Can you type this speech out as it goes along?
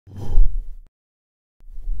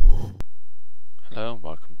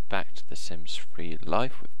to The Sims 3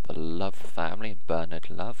 Life with the Love family, Bernard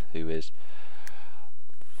Love, who is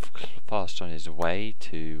fast on his way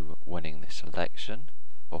to winning this election,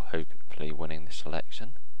 or hopefully winning this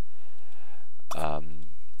election.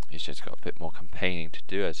 He's just got a bit more campaigning to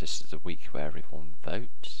do, as this is a week where everyone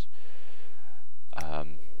votes.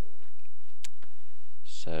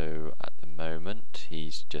 So at the moment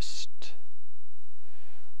he's just,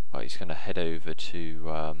 well, he's going to head over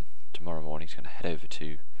to, tomorrow morning he's going to head over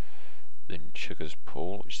to the Sugars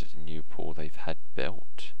pool, which is a new pool they've had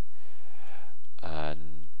built,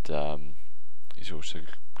 and he's also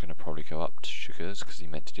going to probably go up to Sugars because he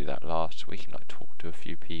meant to do that last week and like talk to a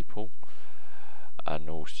few people, and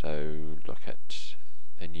also look at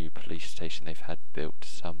the new police station they've had built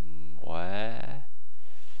somewhere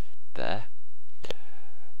there.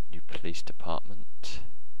 New police department.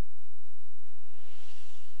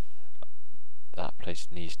 That place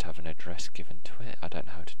needs to have an address given to it. I don't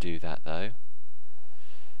know how to do that though,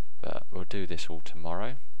 but we'll do this all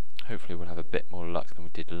tomorrow. Hopefully we'll have a bit more luck than we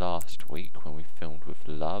did last week when we filmed with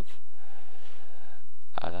Love.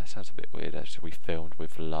 That sounds a bit weird actually, we filmed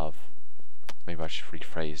with Love. Maybe I should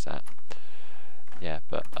rephrase that. Yeah,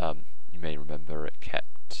 but you may remember it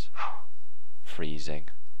kept freezing.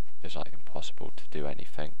 It was like impossible to do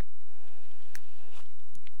anything.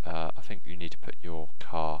 I think you need to put your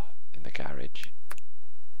car in the garage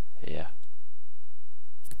here.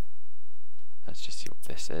 Let's just see what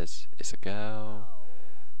this is. It's a girl.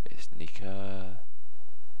 It's Nika.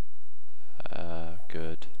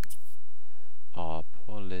 Good. Oh,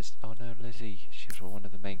 poor Liz. Oh no, Lizzie. She was one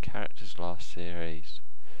of the main characters last series.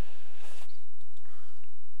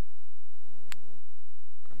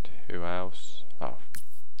 And who else? Oh,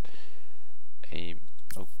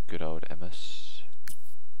 oh, good old Emma's.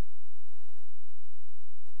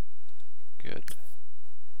 Good.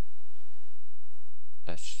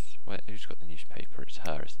 Who's got the newspaper? It's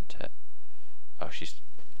her, isn't it? Oh, she's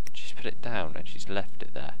put it down and she's left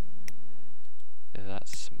it there. Yeah,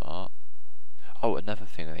 that's smart. Oh, another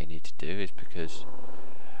thing they need to do is, because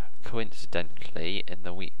coincidentally in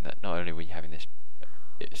the week that not only were we having this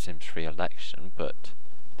Sims 3 election, but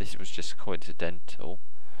this was just coincidental,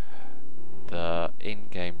 the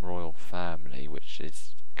in-game royal family, which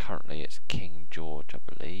is currently it's King George, I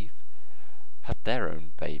believe, had their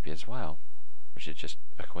own baby as well, which is just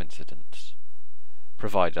a coincidence.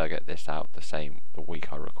 Provided I get this out the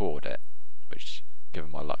week I record it, which,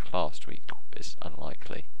 given my luck last week, is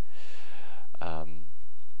unlikely.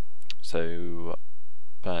 So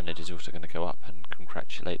Bernard is also going to go up and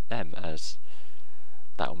congratulate them, as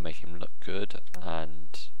that will make him look good,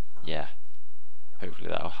 and yeah, hopefully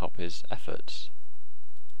that will help his efforts.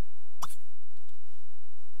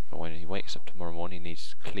 But when he wakes up tomorrow morning, he needs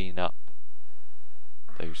to clean up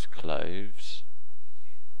those clothes.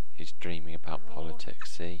 He's dreaming about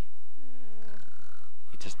politics, see?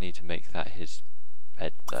 He just need to make that his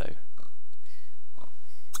bed though.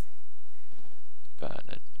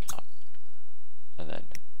 Bernard. And then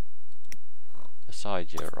the side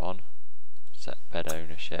you're on, set bed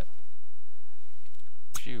ownership.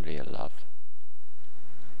 Julia Love.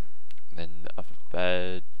 And then the other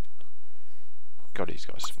bed. God, he's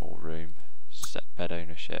got a small room. Set bed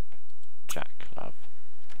ownership. Jack Love.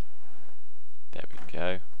 There we go.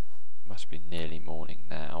 It must be nearly morning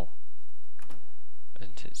now.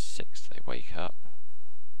 Isn't it 6 they wake up?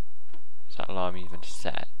 Is that alarm even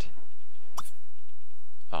set?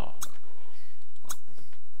 Oh.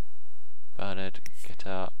 Bernard, get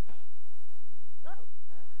up.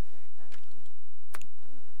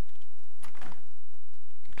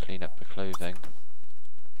 Clean up the clothing.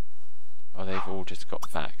 Oh, they've all just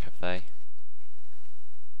got back, have they?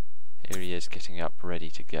 Here he is getting up, ready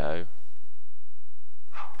to go.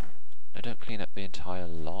 No, don't clean up the entire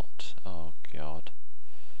lot. Oh, God.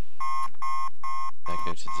 There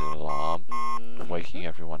goes his alarm, waking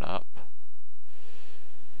everyone up.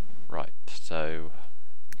 Right, so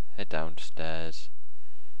head downstairs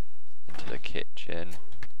into the kitchen.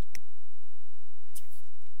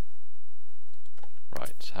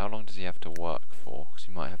 Right, so how long does he have to work for? Because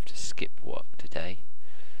he might have to skip work today,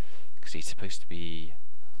 because he's supposed to be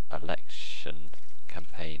election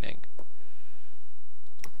campaigning.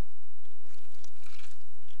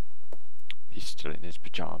 He's still in his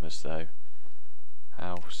pyjamas though.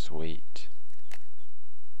 How sweet.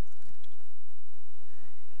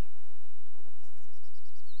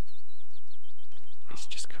 He's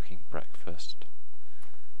just cooking breakfast.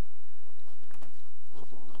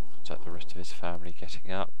 Is that the rest of his family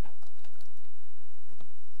getting up?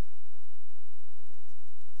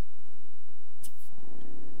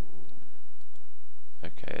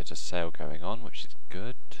 Okay, there's a sale going on, which is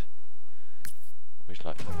good. Would you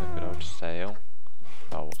like to have a good old sail?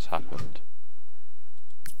 Oh, what's happened?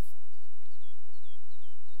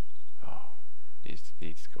 Oh, he's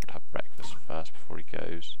got to have breakfast first before he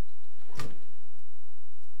goes.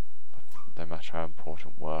 No matter how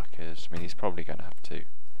important work is. I mean, he's probably going to have to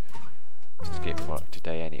skip work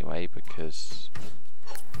today anyway because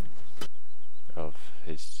of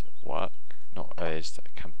his work, not his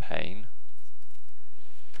campaign.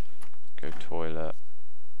 Go toilet.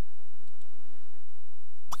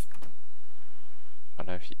 I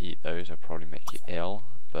know if you eat those it'll probably make you ill,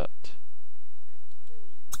 but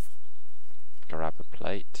grab a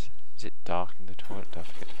plate. Is it dark in the toilet? Don't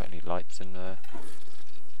forget to put any lights in there.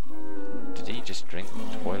 Did he just drink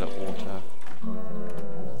toilet water?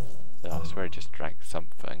 Yeah, I swear he just drank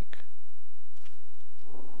something.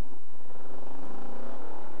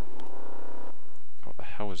 What the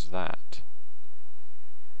hell was that?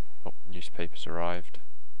 Oh, newspapers arrived.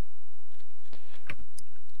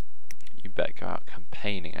 You better go out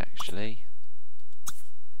campaigning, actually.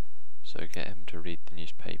 So get him to read the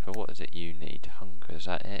newspaper. What is it you need? Hunger, is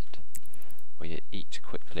that it? Or you eat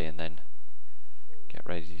quickly and then get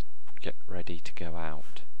ready to go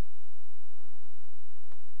out.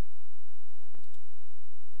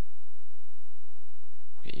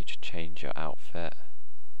 Get you to change your outfit.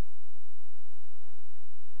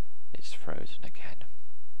 It's frozen again.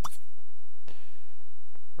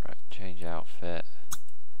 Right, change outfit.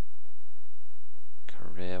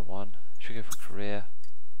 Career one. Should we go for career?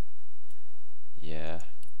 Yeah.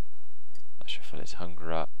 That should fill his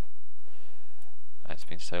hunger up. It's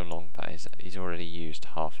been so long that he's already used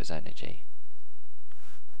half his energy.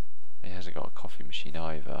 He hasn't got a coffee machine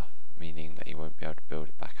either, meaning that he won't be able to build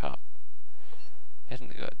it back up. He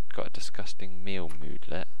hasn't got a disgusting meal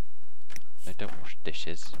moodlet. They don't wash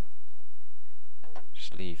dishes.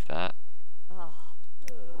 Just leave that.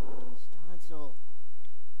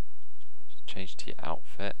 Change to your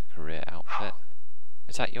outfit, career outfit.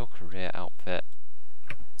 Is that your career outfit?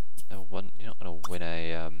 No one, you're not gonna win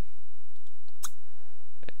a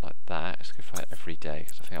like that. Let's go for it every day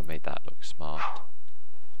because I think I made that look smart.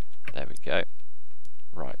 There we go.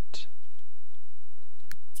 Right.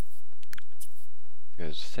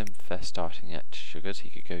 There's Simfest starting at Sugars. He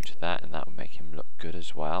could go to that and that would make him look good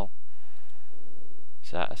as well.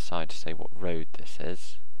 Is that a sign to say what road this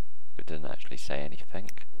is? It doesn't actually say anything.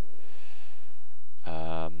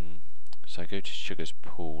 So I go to Sugar's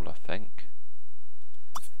Pool, I think.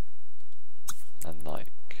 And like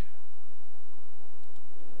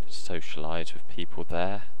socialise with people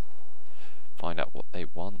there, find out what they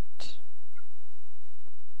want.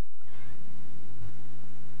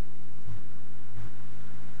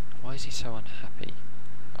 Why is he so unhappy?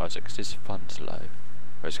 Oh, is it because his fund's low?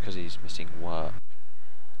 Or is it because he's missing work?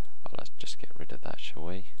 Oh, let's just get rid of that, shall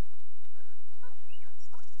we?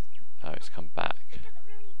 Oh, it's come back.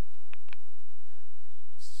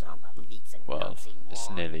 Well, it's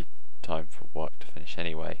nearly time for work to finish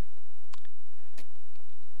anyway.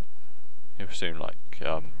 He'll soon, like,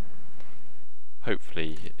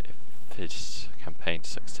 hopefully, if his campaign's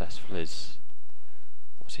successful,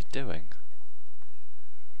 what's he doing?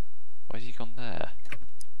 Why has he gone there?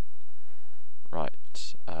 Right,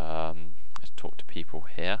 let's talk to people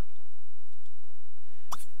here.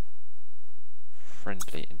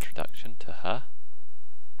 Friendly introduction to her.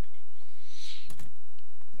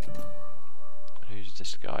 Who's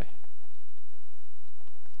this guy?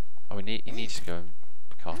 Oh, he needs to go and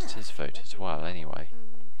cast his vote as well, anyway.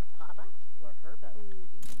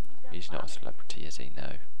 He's not a celebrity, is he?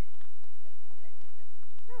 No.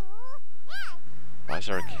 Why is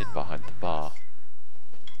there a kid behind the bar?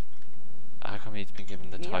 How come he's been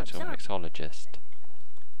given the title mixologist?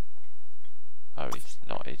 Oh, he's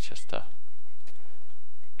not, he's just a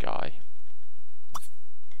guy.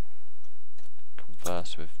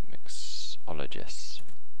 Converse with mixologists.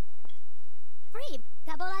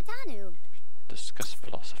 Discuss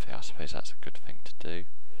philosophy, I suppose that's a good thing to do.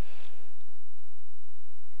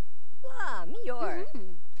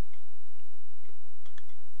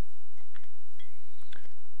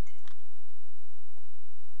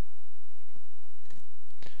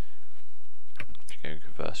 Go and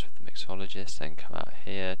converse with the mixologist, then come out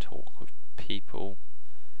here, talk with people,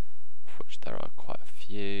 of which there are quite a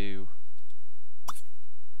few.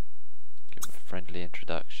 Give them a friendly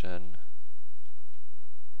introduction.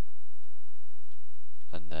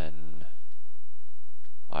 And then,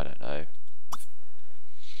 I don't know,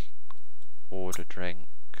 order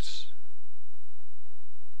drinks.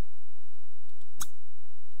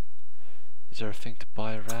 Is there a thing to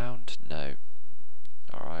buy around? No.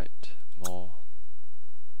 Alright, more.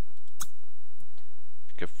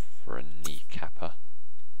 Go for a kneecapper.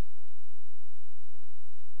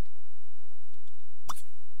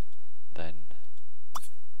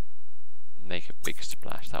 big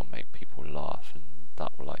splash. That'll make people laugh, and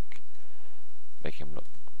that will like make him look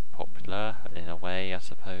popular in a way, I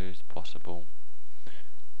suppose, possible.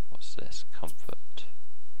 What's this? Comfort.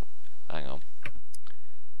 Hang on.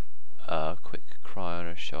 Quick cry on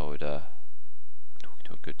her shoulder. Talking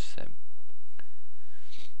to a good sim.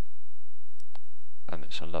 And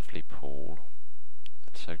it's a lovely pool.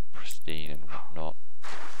 It's so pristine and whatnot.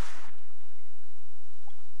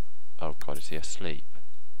 Oh god, is he asleep?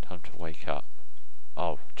 Time to wake up.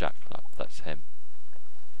 Oh, Jack Flap, that's him.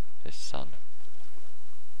 His son.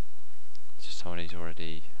 It's just someone he's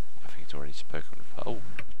already... I think he's already spoken with. Oh,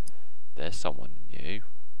 there's someone new.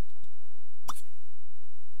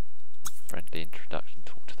 Friendly introduction,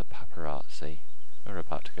 talk to the paparazzi. We're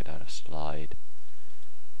about to go down a slide.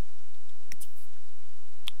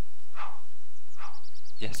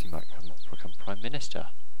 Yes, he might become Prime Minister.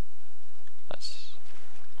 That's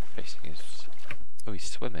facing his... Oh, he's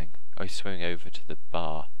swimming. Oh, he's swimming over to the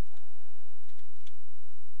bar.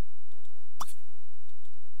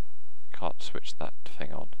 Can't switch that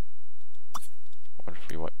thing on. I wonder if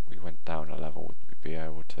we went down a level, would we be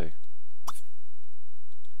able to?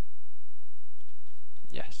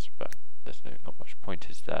 Yes, but there's not much point,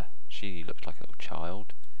 is there? She looks like a little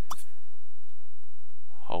child.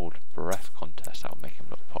 Hold breath contest, that'll make him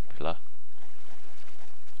look popular.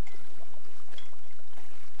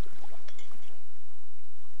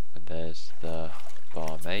 And there's the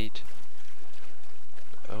barmaid.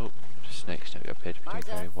 Oh, the snakes don't appear to be doing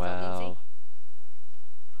very well.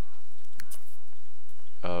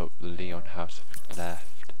 Oh, the Leon house have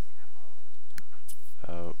left.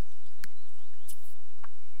 Oh.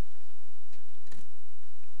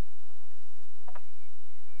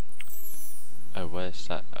 Oh, where's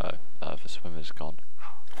that? Oh, that other swimmer's gone.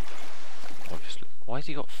 Obviously. Why has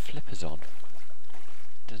he got flippers on?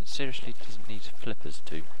 Seriously doesn't need flippers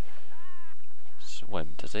to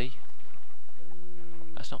swim, does he?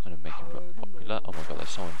 That's not going to make him look popular. Oh my god, there's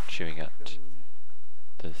someone chewing at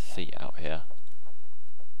the seat out here.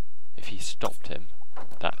 If he stopped him,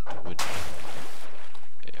 that would...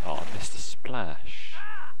 Oh, I missed the splash.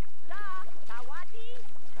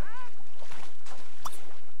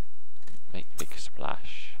 Make big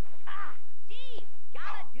splash.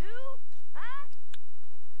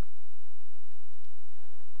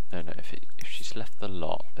 No, if she's left the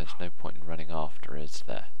lot, there's no point in running after her, is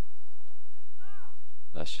there?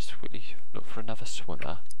 Let's just quickly look for another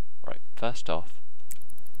swimmer. Right, first off,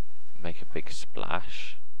 make a big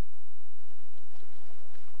splash.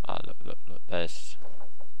 Ah, look, there's...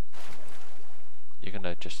 You're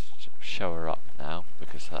gonna just show her up now,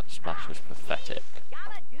 because that splash was pathetic.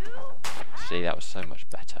 See, that was so much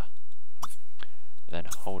better. Then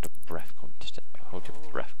hold a breath contest. Hold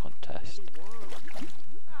your breath contest.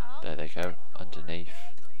 There they go, underneath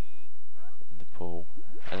in the pool.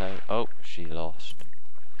 Hello. Oh, she lost.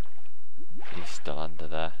 He's still under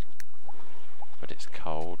there, but it's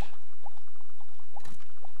cold,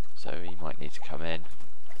 so he might need to come in.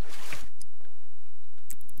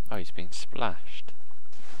 Oh, he's being splashed.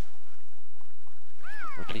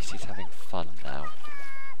 Or at least he's having fun now.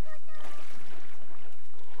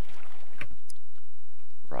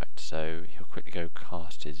 Right, so he'll quickly go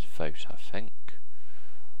cast his vote, I think.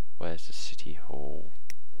 Where's the city hall?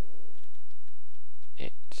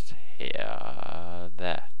 It's here,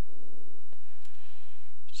 there.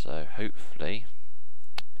 So hopefully,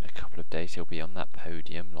 in a couple of days he'll be on that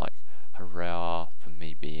podium, like, hurrah for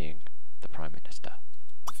me being the Prime Minister.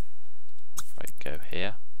 Right, go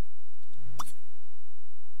here.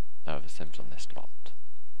 No other Sims on this lot.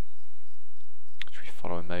 Should we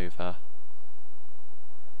follow him over?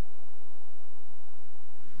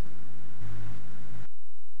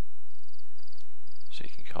 So he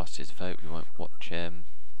can cast his vote, we won't watch him.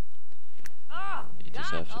 He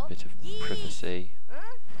deserves a bit of privacy.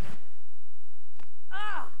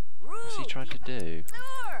 What's he trying to do?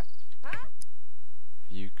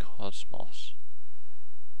 View Cosmos.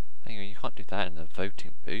 Hang on, you can't do that in the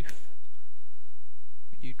voting booth.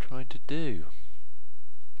 What are you trying to do?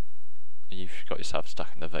 You've got yourself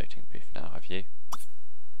stuck in the voting booth now, have you?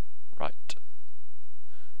 Right.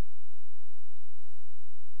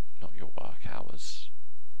 Not your work hours.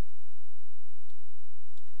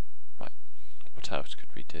 Right. What else could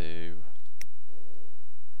we do?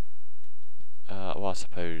 Well, I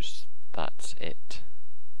suppose that's it.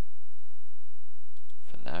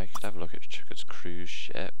 For now, you could have a look at Sugar's cruise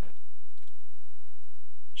ship,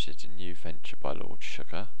 which is a new venture by Lord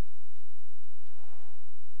Sugar.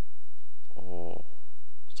 Or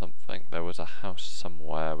something. There was a house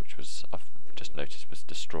somewhere which was, I've just noticed, was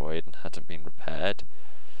destroyed and hadn't been repaired.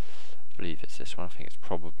 I believe it's this one. I think it's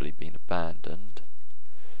probably been abandoned.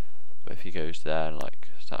 But if he goes there and like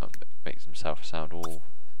makes himself sound all,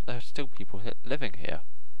 there's still people living here.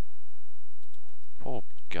 Poor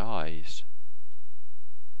guys.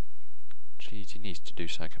 Jeez, he needs to do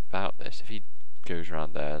something about this. If he goes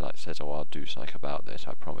around there like says, "Oh, I'll do something about this.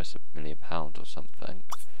 I promise £1 million or something,"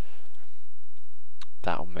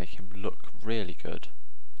 that'll make him look really good.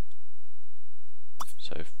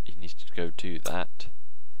 So if he needs to go do that.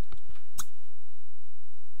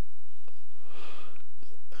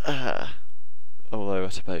 Although I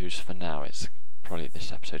suppose for now it's probably,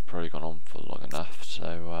 this episode's probably gone on for long enough,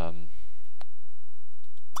 so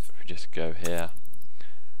if we just go here,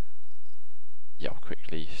 yeah, I'll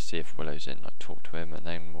quickly see if Willow's in, like talk to him, and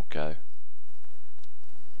then we'll go.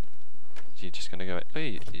 Is he just going to go in?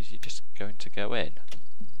 Oh, is he just going to go in?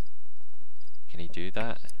 Can he do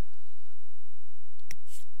that?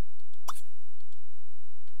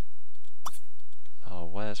 Oh,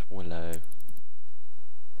 where's Willow?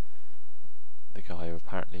 The guy who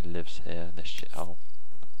apparently lives here in this shithole.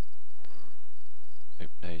 Oh,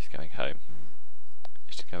 no, he's going home.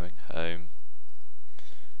 He's going home.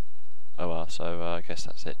 Oh well, so I guess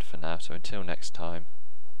that's it for now. So until next time,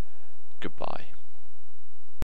 goodbye.